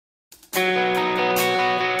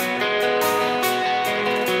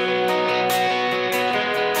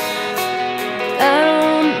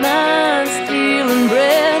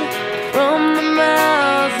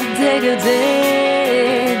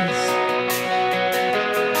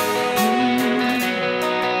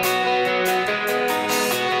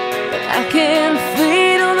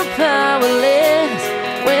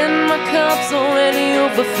cup's already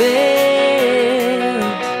overfilled.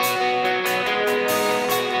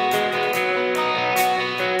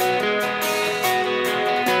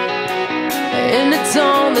 And it's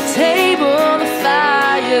on the table, the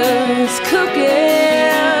fire's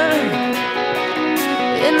cooking.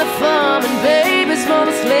 In the farm and babies for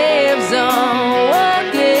the slaves are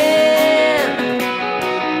working.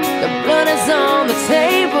 The blood is on the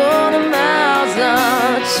table, the mouths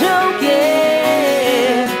are choking.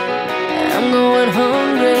 I'm going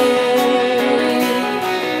hungry.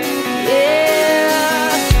 Yeah,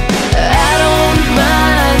 I don't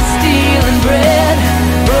mind stealing bread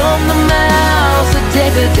from the mouths of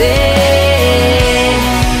decadence.